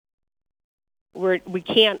we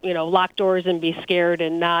can't, lock doors and be scared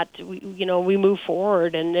and not, we move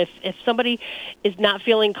forward. And if somebody is not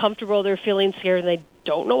feeling comfortable, they're feeling scared and they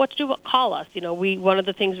don't know what to do, call us. One of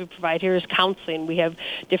the things we provide here is counseling. We have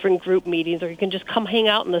different group meetings, or you can just come hang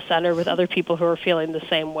out in the center with other people who are feeling the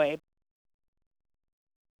same way.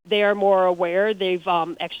 They are more aware. They've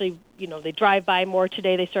actually, they drive by more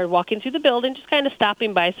today. They started walking through the building, just kind of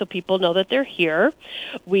stopping by so people know that they're here.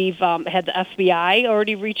 We've had the FBI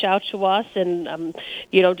already reach out to us and,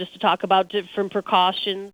 just to talk about different precautions.